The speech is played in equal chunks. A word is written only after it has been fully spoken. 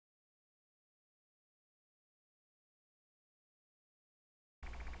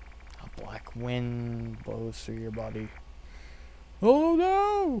wind blows through your body. Oh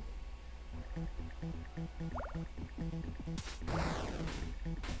no!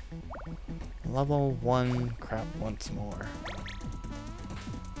 Level 1 crap once more.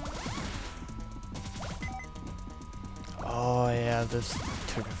 Oh yeah, this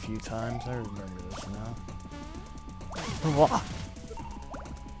took a few times. I remember this now. Ah!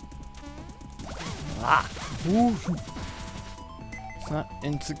 Ah! Ooh. It's not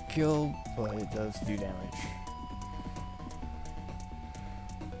insta-kill, but it does do damage.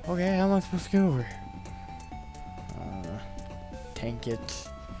 Okay, how am I supposed to get over? Tank it.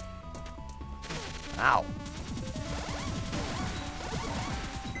 Ow!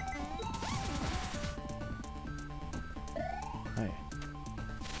 Hey.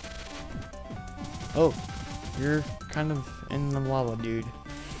 Oh, you're kind of in the lava, dude.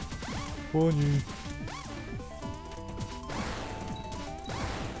 Funny.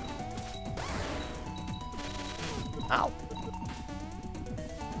 Ow!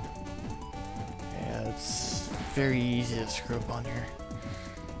 Yeah, it's very easy to screw up on here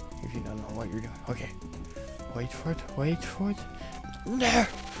if you don't know what you're doing. Okay. Wait for it, wait for it. No!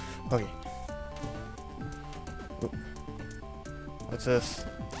 Okay. Oh. What's this?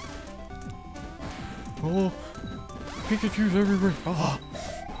 Oh! Pikachu's everywhere! Oh!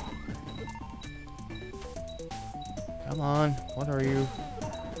 Come on, what are you?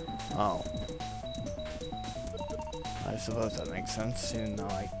 Oh. I suppose that makes sense, even though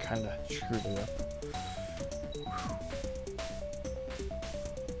I kinda screwed it up.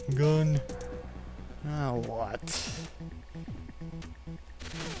 Gun. Oh, what?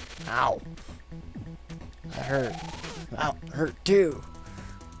 Ow. That hurt. Ow, hurt too.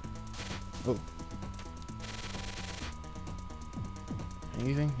 Oh.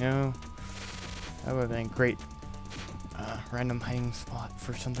 Anything? No. That would have been a great random hiding spot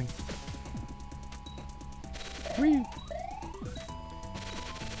for something. Whee!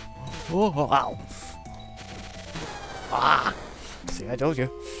 Oh, ow. Ah! See, I told you.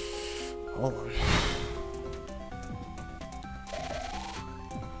 Hold on.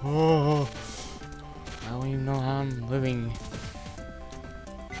 Oh, I don't even know how I'm living.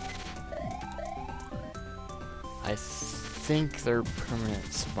 I think they're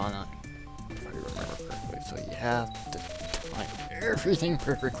permanent spawn out, if I remember correctly. So you have to time everything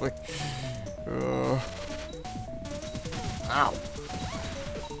perfectly. Ow!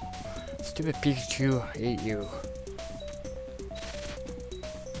 Stupid Pikachu, I hate you.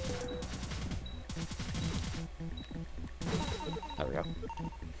 There we go.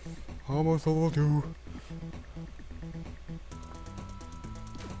 Almost level 2.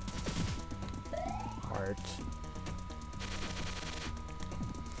 Heart.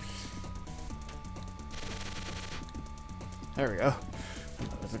 There we go.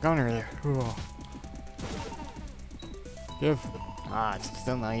 There's a gunner there. Ooh. Give. Ah, it's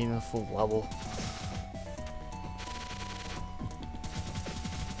still not even a full level.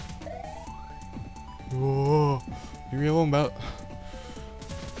 Whoa. Leave me alone, about.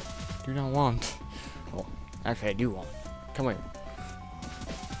 Do not want. Oh, actually, I do want. Come here.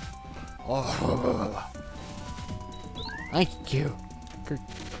 Oh. Thank you. Good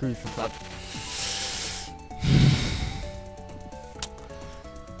grief about.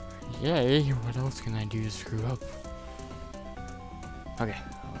 Yay, what else can I do to screw up? Okay,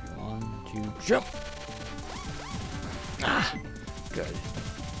 1, 2, jump! Ah, good.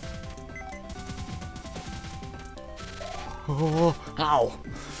 Oh, ow!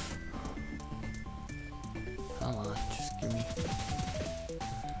 Come on, just give me.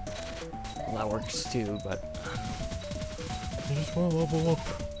 Well, that works too, but I just want to level up.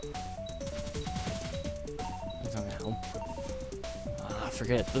 That's not gonna help. Ah,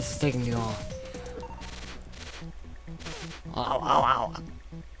 forget it. This is taking too long. Ow, ow, ow.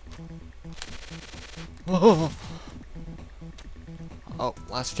 Oh, oh,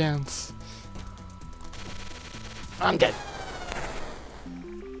 last chance. I'm dead.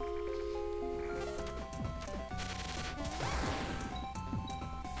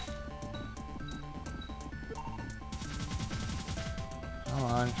 Come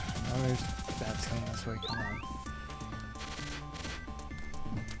on. Oh, there's bats coming this way. Come on.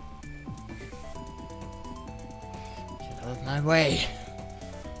 Get out of my way.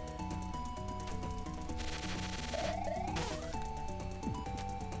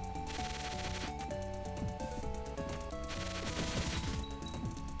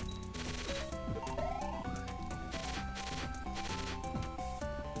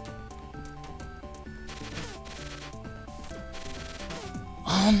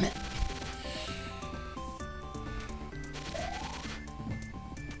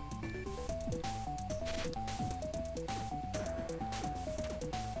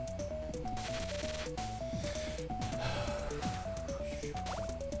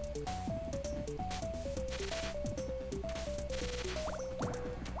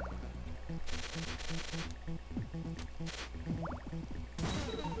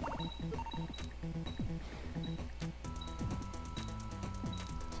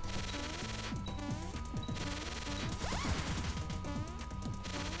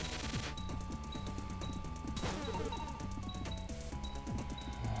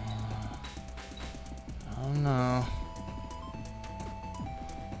 No.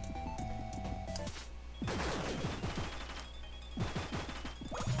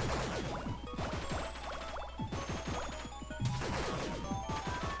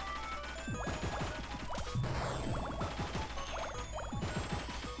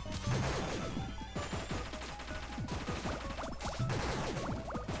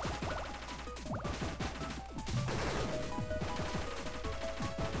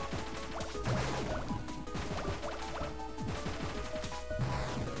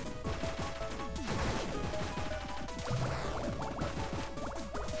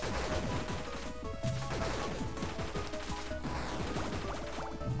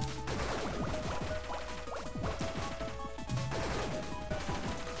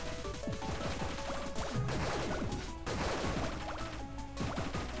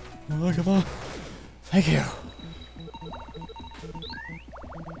 Oh, come on. Thank you.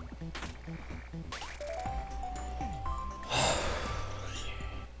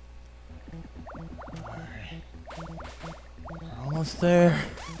 Alright. We're almost there.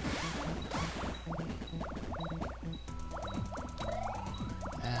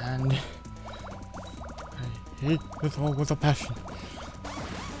 And I hate this all with a passion.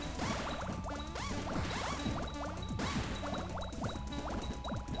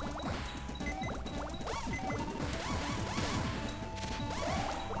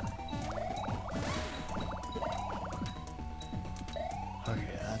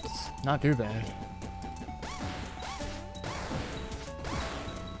 Okay, that's not too bad.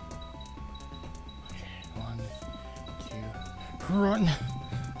 Okay, 1, 2, run!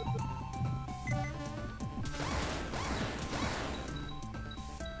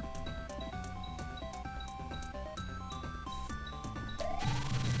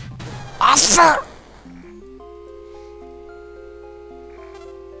 Awesome!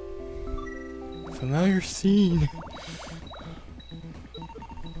 Familiar scene.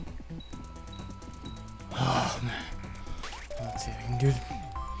 Oh man. Let's see if I can do it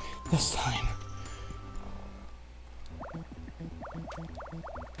this time.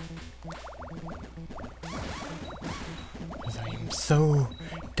 Because I am so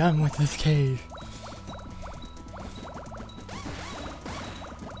done with this cave.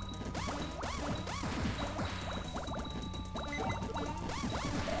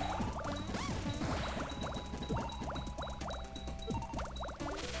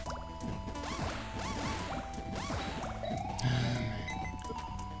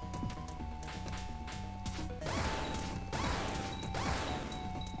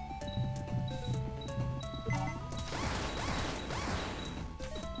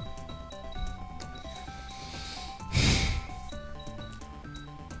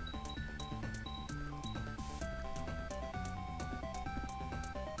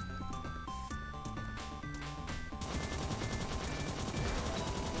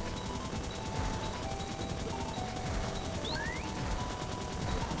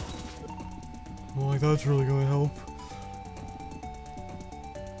 Well, that's really gonna help.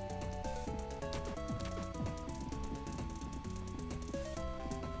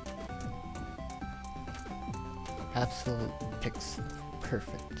 Absolute pixel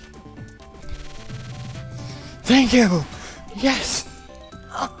perfect. Thank you! Yes!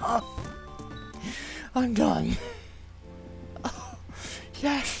 I'm done. Oh,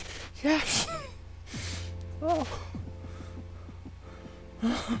 yes! Yes! Oh.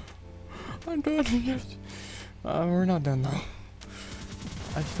 I'm done, yes. We're not done though.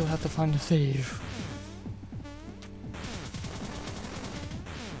 I still have to find a save.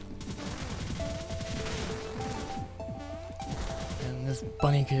 And this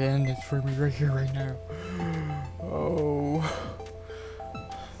bunny could end it for me right here, right now. Oh.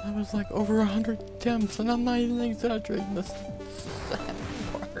 That was like over 100 attempts, and I'm not even exaggerating this sad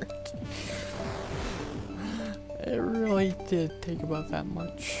part. It really did take about that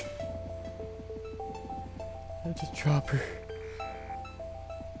much. That's a chopper.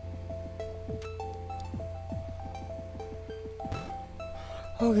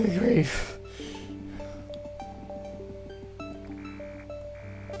 Okay, grief.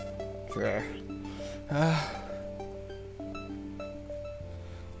 Sure.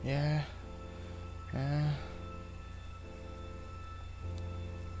 Yeah.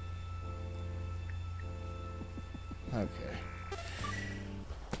 Okay.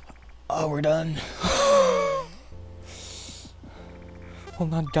 Oh, we're done. Well,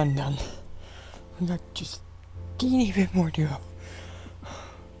 not done. We got just a teeny bit more to go.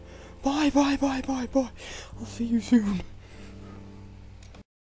 Bye. I'll see you soon.